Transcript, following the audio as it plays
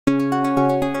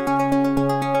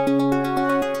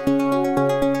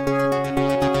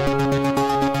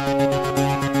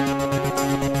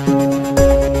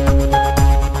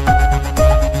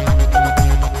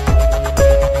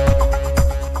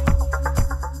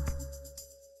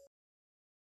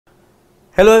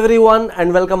Hello everyone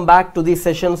and welcome back to these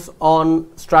sessions on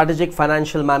strategic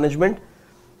financial management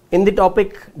in the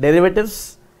topic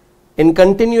derivatives. In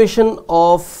continuation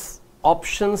of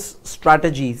options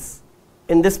strategies,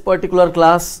 in this particular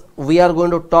class we are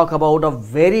going to talk about a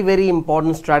very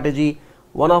important strategy,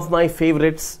 one of my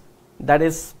favorites, that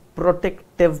is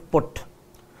protective put.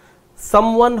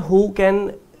 Someone who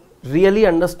can really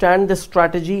understand this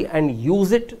strategy and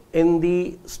use it in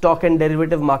the stock and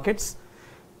derivative markets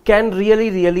can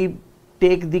really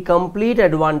take the complete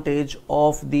advantage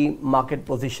of the market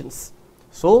positions.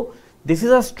 So this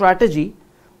is a strategy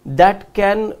that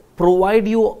can provide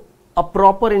you a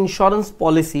proper insurance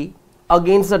policy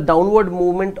against the downward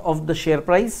movement of the share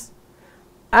price,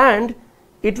 and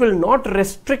it will not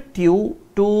restrict you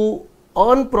to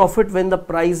earn profit when the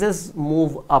prices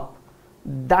move up.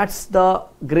 That's the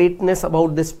greatness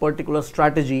about this particular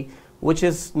strategy, which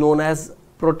is known as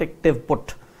protective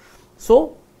put.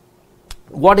 So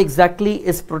what exactly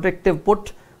is protective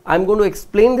put? I'm going to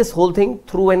explain this whole thing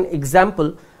through an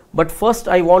example, but first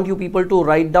I want you people to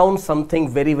write down something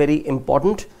very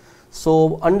important.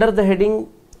 So under the heading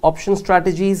option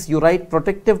strategies, you write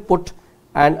protective put,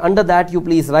 and under that you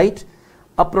please write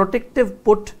a protective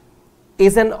put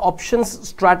is an options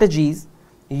strategies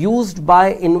used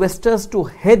by investors to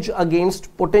hedge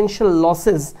against potential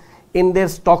losses in their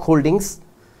stock holdings.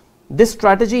 This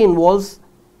strategy involves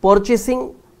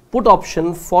purchasing put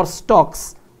option for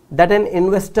stocks that an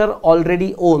investor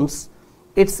already owns.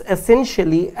 It's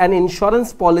essentially an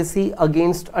insurance policy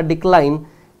against a decline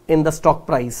in the stock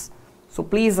price. So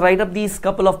please write up these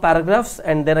couple of paragraphs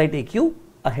and then I take you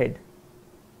ahead.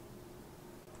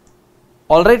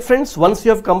 Alright friends, once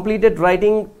you have completed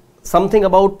writing something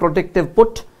about protective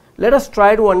put, let us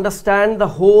try to understand the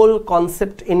whole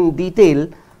concept in detail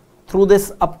through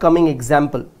this upcoming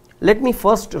example. Let me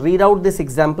first read out this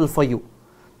example for you.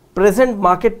 Present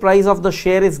market price of the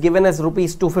share is given as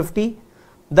rupees 250.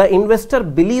 The investor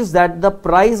believes that the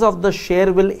price of the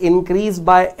share will increase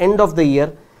by end of the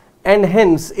year and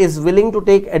hence is willing to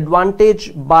take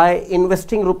advantage by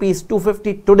investing rupees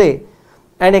 250 today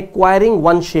and acquiring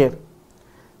one share.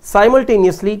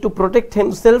 Simultaneously, to protect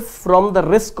himself from the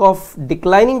risk of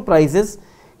declining prices,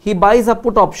 he buys a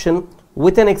put option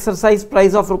with an exercise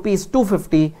price of rupees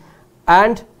 250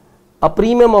 and a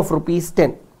premium of rupees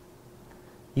 10.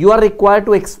 You are required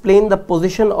to explain the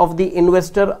position of the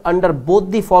investor under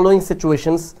both the following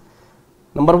situations.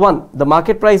 Number 1, the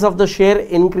market price of the share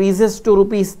increases to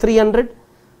rupees 300.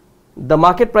 The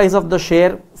market price of the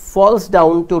share falls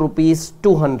down to rupees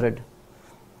 200.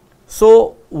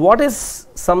 So what is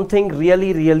something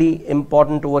really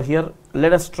important over here?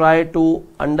 Let us try to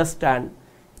understand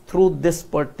through this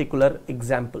particular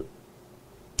example.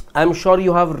 I am sure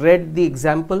you have read the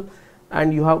example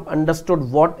and you have understood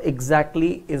what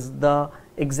exactly is the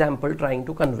example trying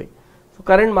to convey. So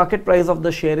current market price of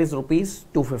the share is rupees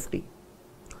 250.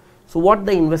 So what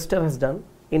the investor has done,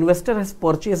 investor has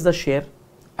purchased the share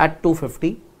at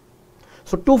 250.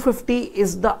 So 250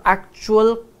 is the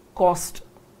actual cost.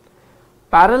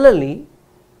 Parallelly,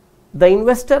 the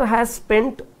investor has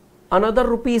spent another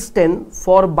rupees 10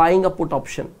 for buying a put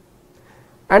option,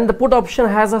 and the put option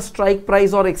has a strike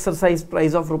price or exercise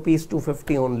price of rupees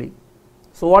 250 only.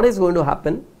 So what is going to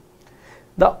happen?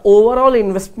 The overall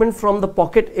investment from the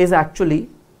pocket is actually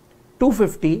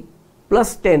 250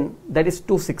 plus 10, that is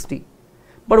 260.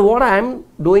 But what I am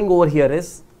doing over here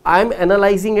is I am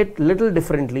analyzing it little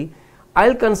differently.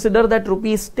 I'll consider that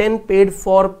rupees 10 paid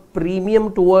for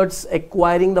premium towards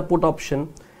acquiring the put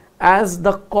option as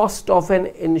the cost of an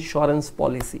insurance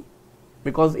policy,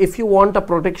 because if you want a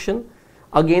protection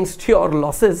against your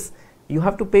losses, you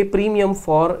have to pay premium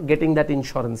for getting that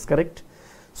insurance, correct?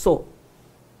 So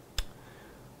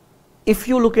if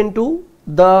you look into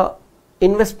the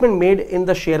investment made in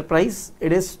the share price,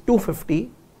 it is 250,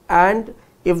 and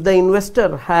if the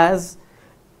investor has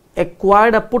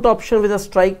acquired a put option with a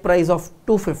strike price of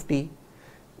 250,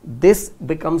 this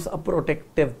becomes a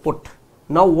protective put.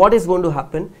 Now what is going to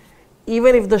happen?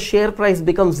 Even if the share price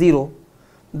becomes zero,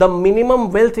 the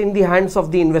minimum wealth in the hands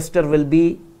of the investor will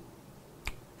be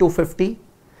 250,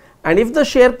 and if the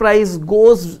share price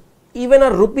goes even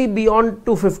a rupee beyond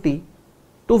 250,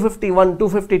 251,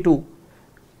 252,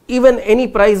 even any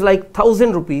price like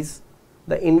 1000 rupees,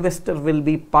 the investor will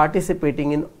be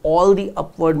participating in all the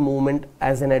upward movement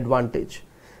as an advantage.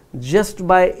 Just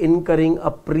by incurring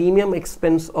a premium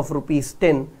expense of rupees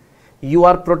 10, you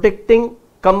are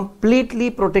completely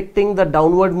protecting the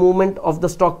downward movement of the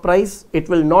stock price. It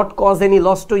will not cause any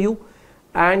loss to you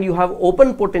and you have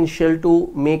open potential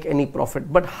to make any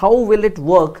profit. But how will it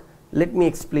work? Let me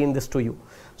explain this to you.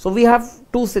 So we have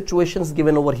two situations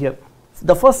given over here.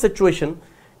 The first situation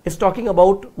is talking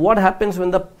about what happens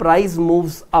when the price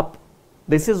moves up.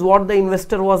 This is what the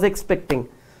investor was expecting.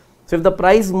 So if the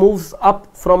price moves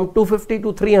up from 250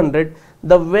 to 300,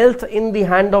 the wealth in the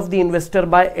hand of the investor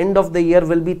by end of the year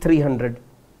will be 300.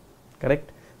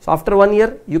 Correct? So after 1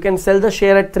 year, you can sell the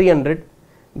share at 300,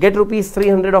 get rupees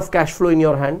 300 of cash flow in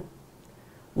your hand.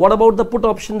 What about the put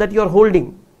option that you are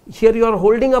holding? Here you are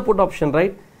holding a put option,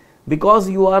 right? Because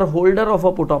you are holder of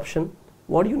a put option,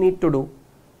 what you need to do?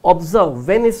 Observe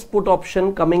when is put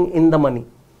option coming in the money.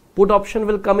 Put option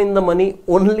will come in the money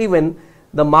only when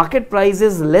the market price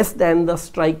is less than the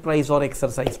strike price or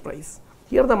exercise price.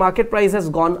 Here the market price has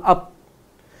gone up.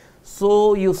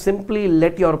 So you simply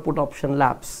let your put option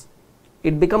lapse.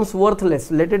 It becomes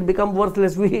worthless. Let it become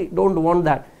worthless. We don't want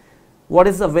that. What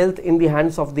is the wealth in the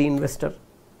hands of the investor?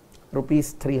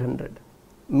 Rupees 300.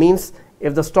 Means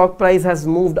if the stock price has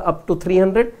moved up to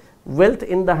 300, wealth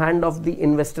in the hand of the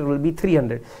investor will be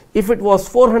 300. If it was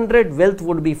 400, wealth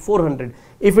would be 400.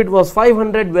 If it was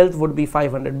 500, wealth would be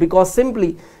 500, because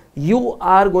simply you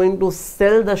are going to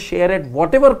sell the share at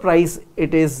whatever price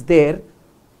it is there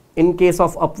in case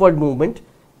of upward movement,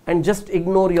 and just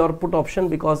ignore your put option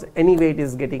because anyway it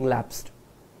is getting lapsed.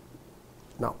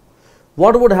 Now,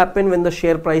 what would happen when the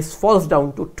share price falls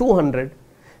down to 200?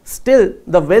 Still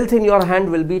the wealth in your hand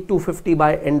will be 250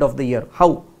 by end of the year.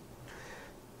 How?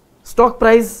 Stock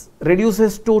price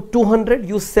reduces to 200,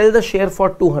 you sell the share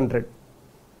for 200.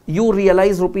 You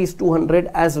realize rupees 200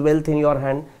 as wealth in your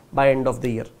hand by end of the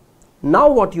year. Now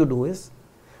what you do is,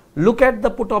 look at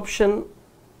the put option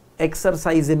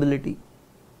exercisability.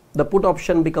 The put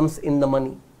option becomes in the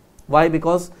money. Why?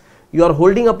 Because you are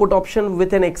holding a put option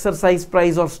with an exercise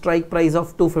price or strike price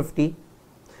of 250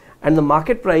 and the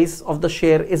market price of the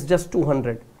share is just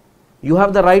 200. You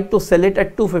have the right to sell it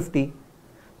at 250.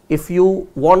 If you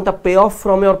want a payoff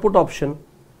from your put option,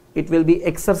 it will be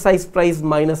exercise price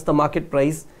minus the market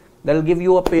price. That will give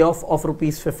you a payoff of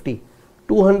rupees 50.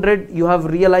 200 you have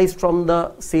realized from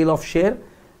the sale of share,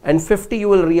 and 50 you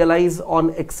will realize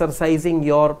on exercising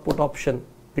your put option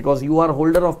because you are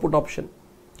holder of put option.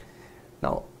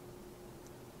 Now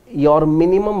your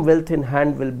minimum wealth in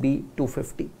hand will be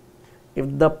 250. If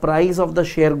the price of the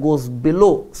share goes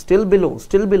below, still below,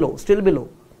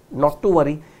 not to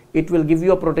worry, it will give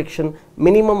you a protection.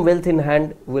 Minimum wealth in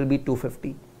hand will be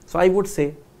 250. So I would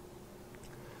say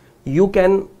you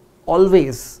can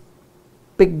always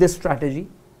pick this strategy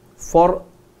for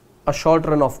a short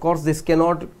run. Of course, this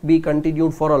cannot be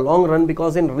continued for a long run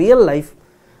because in real life,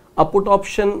 a put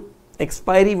option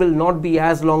expiry will not be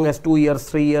as long as 2 years,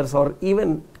 3 years, or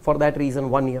even for that reason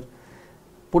 1 year.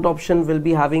 Put option will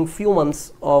be having few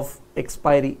months of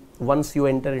expiry once you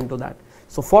enter into that.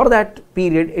 So for that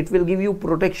period, it will give you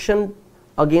protection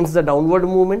against the downward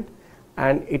movement,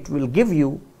 and it will give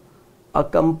you a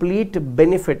complete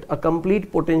benefit, a complete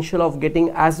potential of getting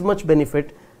as much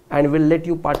benefit, and will let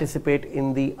you participate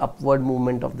in the upward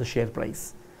movement of the share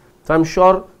price. So I'm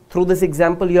sure through this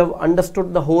example you have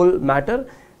understood the whole matter.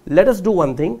 Let us do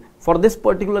one thing. For this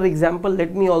particular example,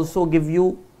 let me also give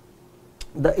you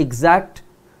the exact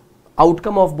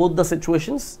outcome of both the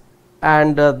situations,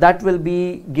 and that will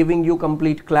be giving you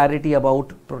complete clarity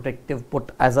about protective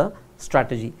put as a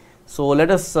strategy. So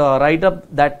let us write up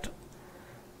that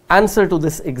answer to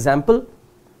this example.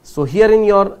 So here in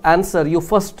your answer, you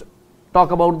first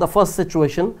talk about the first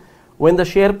situation when the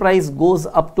share price goes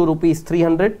up to rupees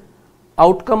 300,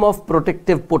 outcome of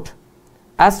protective put.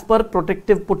 As per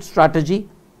protective put strategy,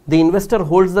 the investor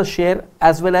holds the share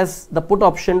as well as the put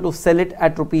option to sell it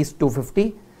at rupees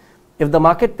 250. If the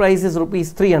market price is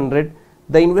rupees 300,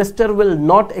 the investor will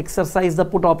not exercise the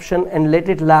put option and let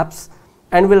it lapse,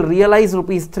 and will realize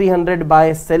rupees 300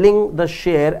 by selling the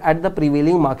share at the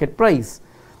prevailing market price.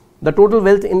 The total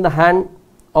wealth in the hand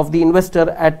of the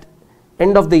investor at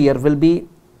end of the year will be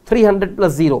 300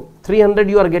 plus 0. 300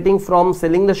 you are getting from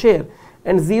selling the share,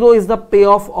 and 0 is the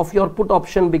payoff of your put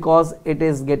option because it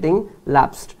is getting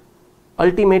lapsed.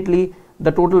 Ultimately,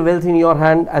 the total wealth in your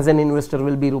hand as an investor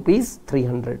will be rupees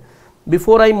 300.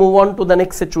 Before I move on to the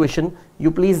next situation,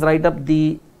 you please write up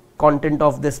the content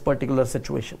of this particular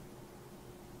situation.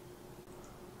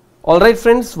 Alright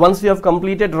friends, once we have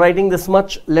completed writing this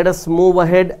much, let us move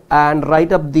ahead and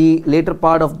write up the later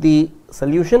part of the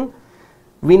solution.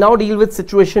 We now deal with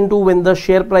situation 2 when the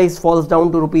share price falls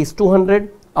down to rupees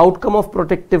 200, outcome of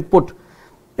protective put.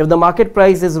 If the market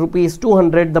price is rupees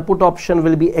 200, the put option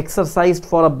will be exercised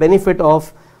for a benefit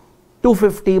of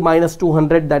 250 minus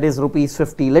 200, that is rupees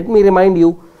 50. Let me remind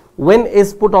you, when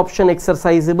is put option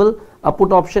exercisable? A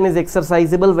put option is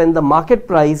exercisable when the market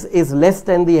price is less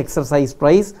than the exercise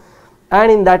price,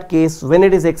 and in that case, when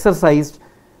it is exercised,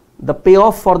 the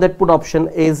payoff for that put option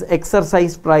is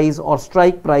exercise price or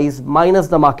strike price minus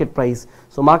the market price.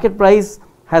 So market price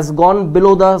has gone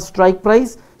below the strike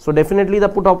price, so definitely the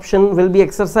put option will be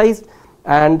exercised,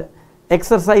 and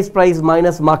exercise price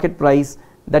minus market price,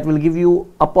 that will give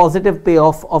you a positive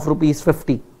payoff of rupees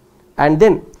 50, and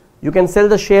then you can sell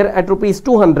the share at rupees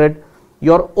 200.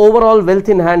 Your overall wealth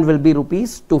in hand will be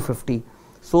rupees 250.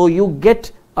 So you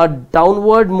get a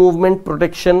downward movement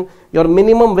protection. Your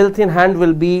minimum wealth in hand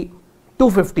will be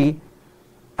 250,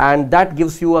 and that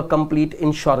gives you a complete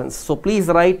insurance. So please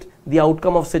write the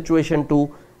outcome of situation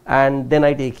 2, and then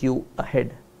I take you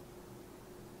ahead.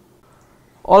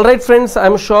 Alright friends, I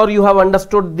am sure you have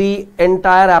understood the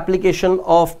entire application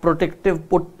of protective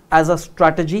put as a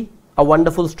strategy, a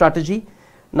wonderful strategy.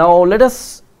 Now let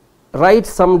us write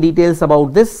some details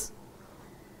about this.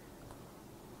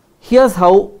 Here's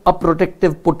how a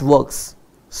protective put works.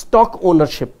 Stock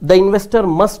ownership. The investor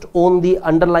must own the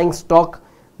underlying stock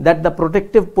that the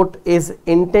protective put is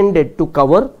intended to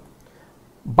cover.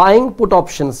 Buying put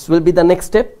options will be the next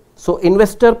step. So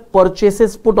investor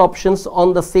purchases put options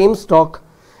on the same stock.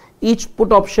 Each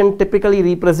put option typically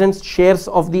represents shares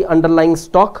of the underlying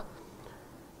stock.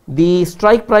 The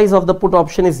strike price of the put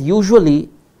option is usually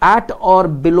at or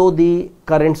below the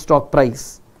current stock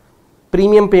price.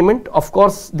 Premium payment, of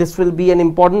course, this will be an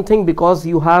important thing because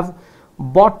you have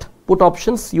bought put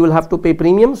options, you will have to pay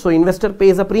premium. So investor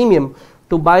pays a premium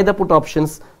to buy the put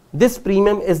options. This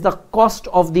premium is the cost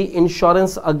of the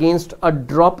insurance against a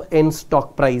drop in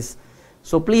stock price.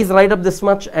 So please write up this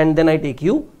much, and then I take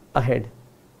you ahead.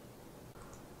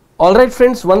 Alright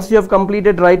friends, once you have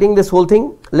completed writing this whole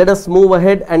thing, let us move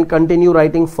ahead and continue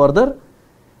writing further.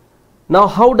 Now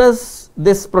how does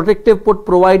this protective put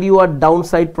provide you a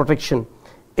downside protection?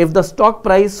 If the stock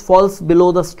price falls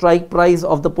below the strike price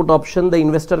of the put option, the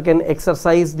investor can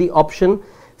exercise the option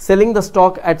selling the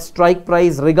stock at strike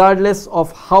price regardless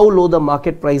of how low the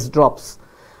market price drops.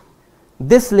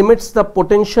 This limits the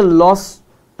potential loss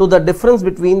to the difference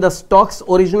between the stock's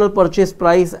original purchase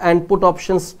price and put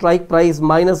option strike price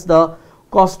minus the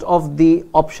cost of the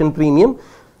option premium.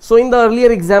 So in the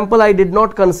earlier example, I did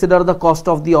not consider the cost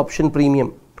of the option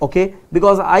premium, okay,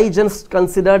 because I just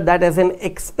considered that as an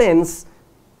expense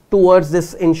towards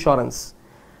this insurance.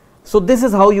 So this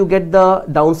is how you get the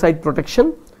downside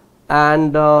protection.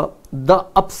 And the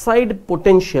upside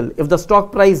potential, if the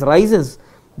stock price rises,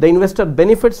 the investor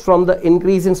benefits from the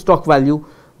increase in stock value.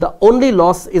 The only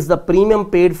loss is the premium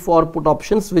paid for put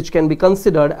options, which can be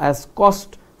considered as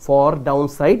cost for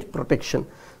downside protection.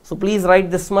 So please write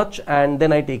this much, and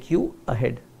then I take you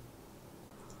ahead.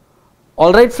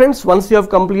 Alright friends, once you have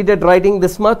completed writing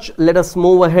this much, let us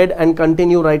move ahead and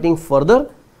continue writing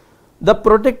further. The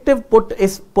protective put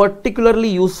is particularly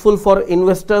useful for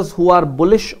investors who are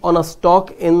bullish on a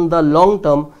stock in the long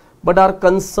term but are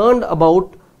concerned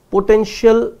about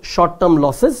potential short-term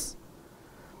losses.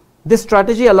 This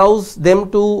strategy allows them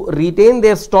to retain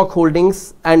their stock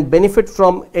holdings and benefit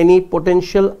from any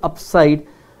potential upside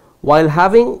while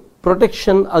having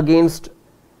protection against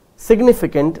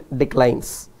significant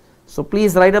declines. So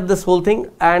please write up this whole thing,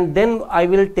 and then I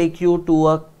will take you to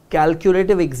a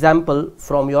calculative example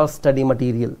from your study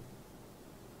material.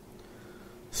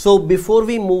 So before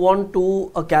we move on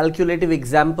to a calculative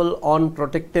example on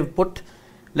protective put,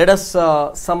 let us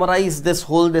summarize this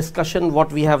whole discussion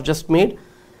what we have just made.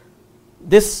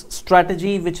 This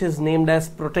strategy, which is named as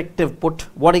protective put,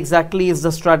 what exactly is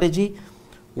the strategy?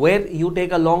 Where you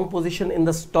take a long position in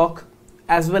the stock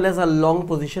as well as a long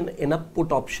position in a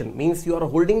put option. Means you are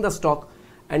holding the stock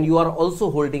and you are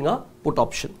also holding a put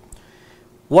option.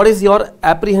 What is your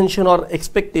apprehension or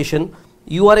expectation?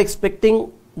 You are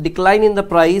expecting decline in the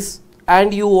price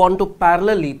and you want to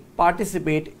parallelly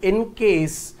participate in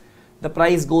case the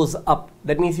price goes up.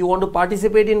 That means you want to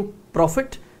participate in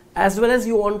profit as well as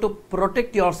you want to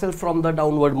protect yourself from the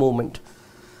downward movement.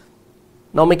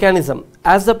 Now mechanism,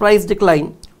 as the price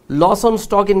decline, loss on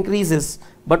stock increases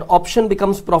but option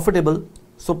becomes profitable.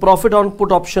 So profit on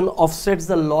put option offsets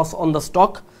the loss on the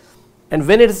stock, and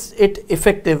when is it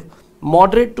effective?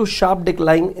 Moderate to sharp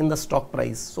decline in the stock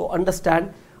price. So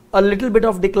understand, a little bit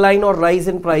of decline or rise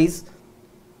in price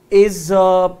is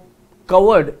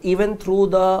covered even through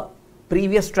the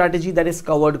previous strategy, that is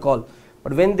covered call.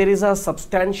 But when there is a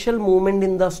substantial movement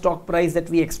in the stock price that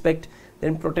we expect,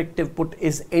 then protective put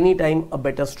is anytime a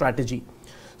better strategy.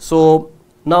 So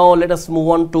now let us move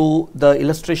on to the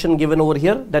illustration given over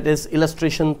here, that is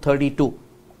illustration 32.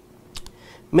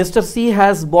 Mr. C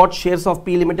has bought shares of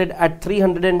P Limited at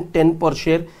 310 per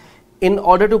share. In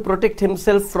order to protect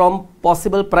himself from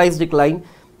possible price decline,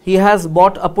 he has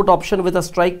bought a put option with a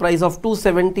strike price of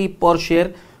 270 per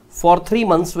share for 3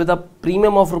 months with a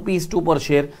premium of rupees 2 per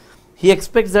share. He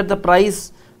expects that the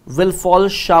price will fall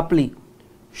sharply.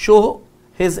 Show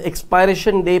his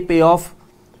expiration day payoff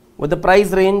with the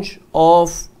price range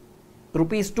of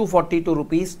rupees 240 to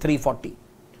rupees 340.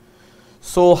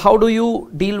 So how do you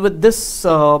deal with this?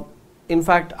 In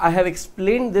fact, I have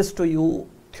explained this to you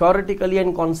theoretically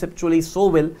and conceptually so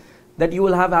well that you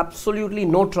will have absolutely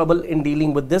no trouble in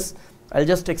dealing with this. I'll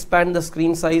just expand the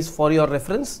screen size for your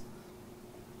reference.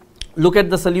 Look at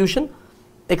the solution.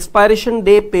 Expiration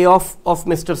day payoff of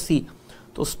Mr. C.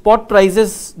 So spot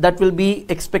prices that will be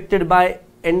expected by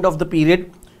end of the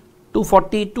period: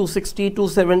 240, 260,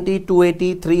 270,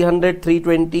 280, 300,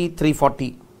 320,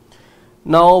 340.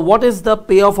 Now what is the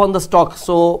payoff on the stock?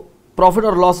 So profit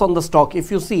or loss on the stock.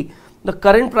 If you see, the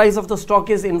current price of the stock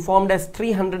is informed as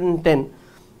 310,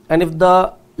 and if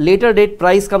the later date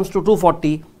price comes to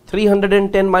 240,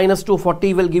 310 minus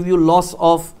 240 will give you loss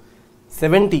of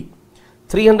 70.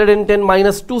 310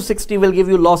 minus 260 will give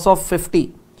you loss of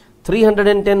 50.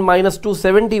 310 minus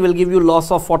 270 will give you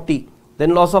loss of 40.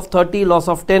 Then loss of 30, loss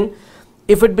of 10.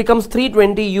 If it becomes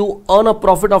 320, you earn a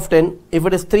profit of 10. If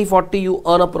it is 340, you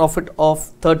earn a profit of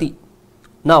 30.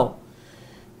 Now,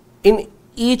 in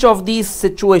each of these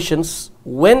situations,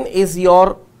 when is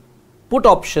your put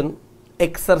option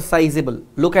exercisable?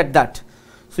 Look at that.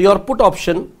 So your put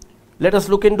option, let us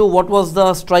look into what was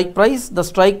the strike price. The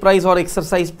strike price or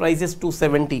exercise price is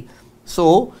 270.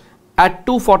 So at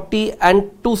 240 and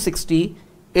 260,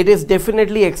 it is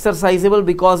definitely exercisable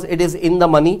because it is in the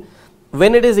money.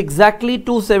 When it is exactly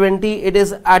 270, it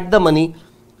is at the money,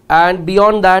 and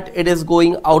beyond that it is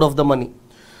going out of the money.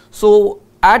 So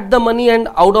at the money and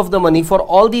out of the money, for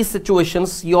all these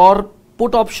situations, your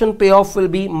put option payoff will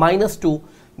be -2,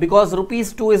 because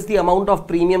rupees 2 is the amount of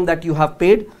premium that you have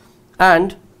paid,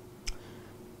 and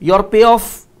your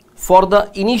payoff for the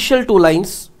initial 2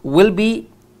 lines will be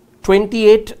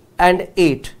 28 and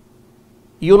 8.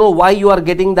 You know why you are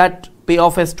getting that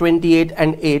payoff as 28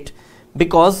 and 8?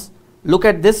 Because look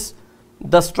at this,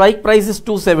 the strike price is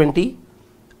 270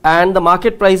 and the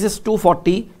market price is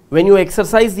 240. When you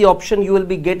exercise the option, you will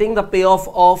be getting the payoff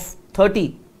of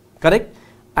 30, correct?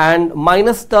 And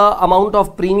minus the amount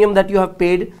of premium that you have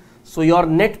paid, so your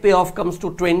net payoff comes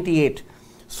to 28.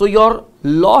 So your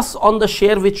loss on the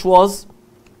share, which was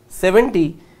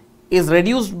 70, is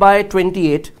reduced by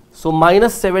 28. So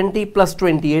minus 70 plus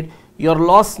 28, your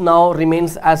loss now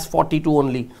remains as 42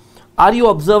 only. Are you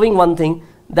observing one thing?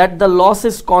 That the loss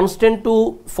is constant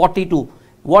to 42.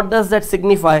 What does that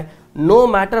signify? No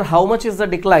matter how much is the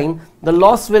decline, the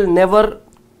loss will never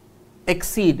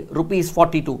exceed rupees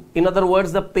 42. In other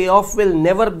words, the payoff will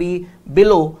never be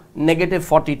below negative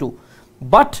 42.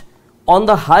 But on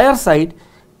the higher side,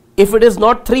 if it is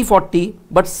not 340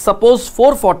 but suppose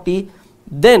 440,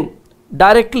 then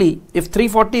directly, if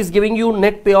 340 is giving you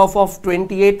net payoff of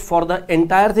 28 for the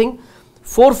entire thing,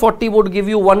 440 would give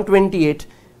you 128,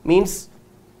 means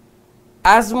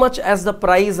as much as the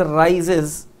price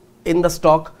rises in the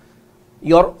stock,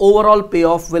 your overall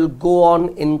payoff will go on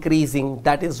increasing.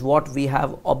 That is what we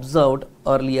have observed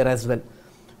earlier as well.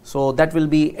 So that will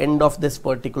be end of this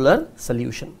particular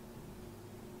solution.